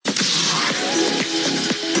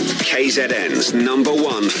KZN's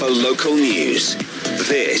 #1 for local news.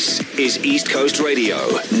 This is East Coast Radio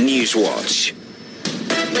Newswatch.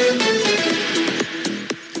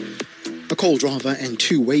 A coal driver and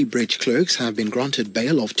two weighbridge clerks have been granted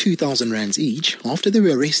bail of 2,000 rands each after they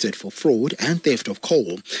were arrested for fraud and theft of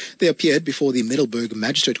coal. They appeared before the Middelburg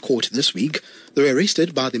Magistrate Court this week. They were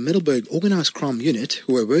arrested by the Middelburg Organised Crime Unit,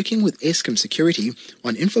 who were working with Eskom Security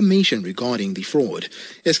on information regarding the fraud.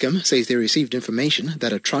 Eskom says they received information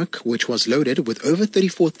that a truck, which was loaded with over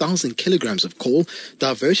 34,000 kilograms of coal,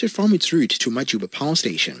 diverted from its route to Majuba Power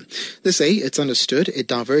Station. They say it's understood it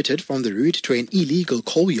diverted from the route to an illegal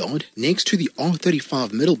coal yard next to the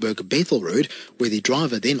R35 Middelburg Bethel Road, where the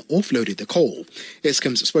driver then offloaded the coal.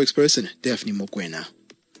 Eskom's spokesperson, Daphne Mokwena.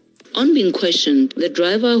 On being questioned, the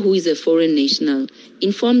driver, who is a foreign national,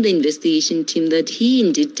 informed the investigation team that he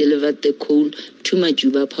indeed delivered the coal to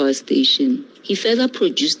Majuba Power Station. He further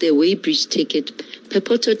produced a weighbridge ticket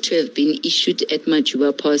purported to have been issued at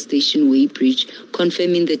Majuba Power Station weighbridge,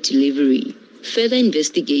 confirming the delivery. Further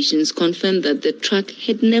investigations confirmed that the truck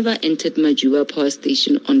had never entered Majuba Power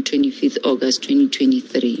Station on 25th August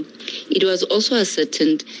 2023. It was also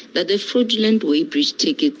ascertained that the fraudulent weighbridge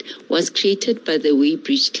ticket was created by the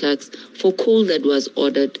weighbridge clerks for coal that was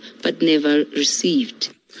ordered but never received.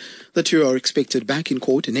 The two are expected back in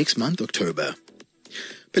court next month, October.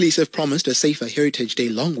 Police have promised a safer Heritage Day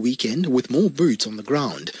long weekend with more boots on the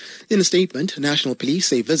ground. In a statement, National Police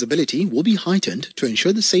say visibility will be heightened to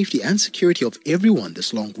ensure the safety and security of everyone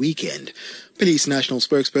this long weekend. Police National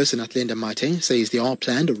Spokesperson Atlenda Mate says there are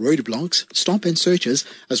planned roadblocks, stop and searches,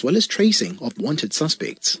 as well as tracing of wanted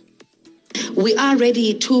suspects. We are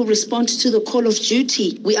ready to respond to the call of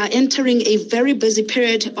duty. We are entering a very busy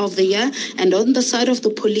period of the year, and on the side of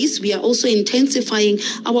the police, we are also intensifying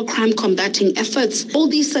our crime combating efforts. All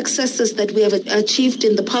these successes that we have achieved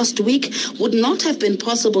in the past week would not have been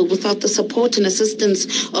possible without the support and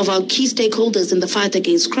assistance of our key stakeholders in the fight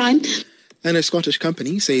against crime. And a Scottish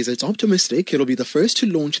company says it's optimistic it'll be the first to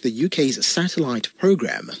launch the UK's satellite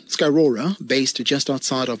program. Skyrora, based just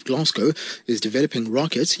outside of Glasgow, is developing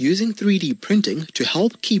rockets using 3D printing to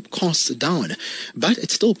help keep costs down. But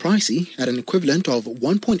it's still pricey at an equivalent of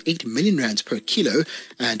 1.8 million rands per kilo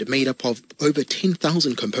and made up of over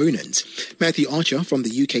 10,000 components. Matthew Archer from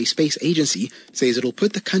the UK Space Agency says it'll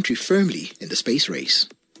put the country firmly in the space race.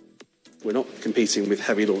 We're not competing with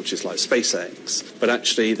heavy launches like SpaceX, but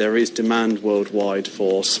actually there is demand worldwide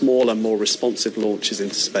for smaller, more responsive launches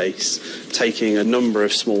into space, taking a number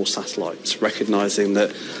of small satellites, recognising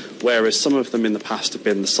that whereas some of them in the past have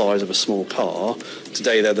been the size of a small car,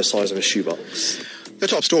 today they're the size of a shoebox. The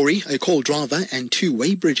top story, a coal driver and two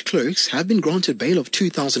weighbridge clerks have been granted bail of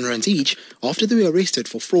 2,000 rands each after they were arrested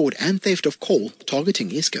for fraud and theft of coal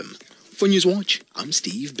targeting Eskom. For Newswatch, I'm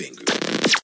Steve Bengu.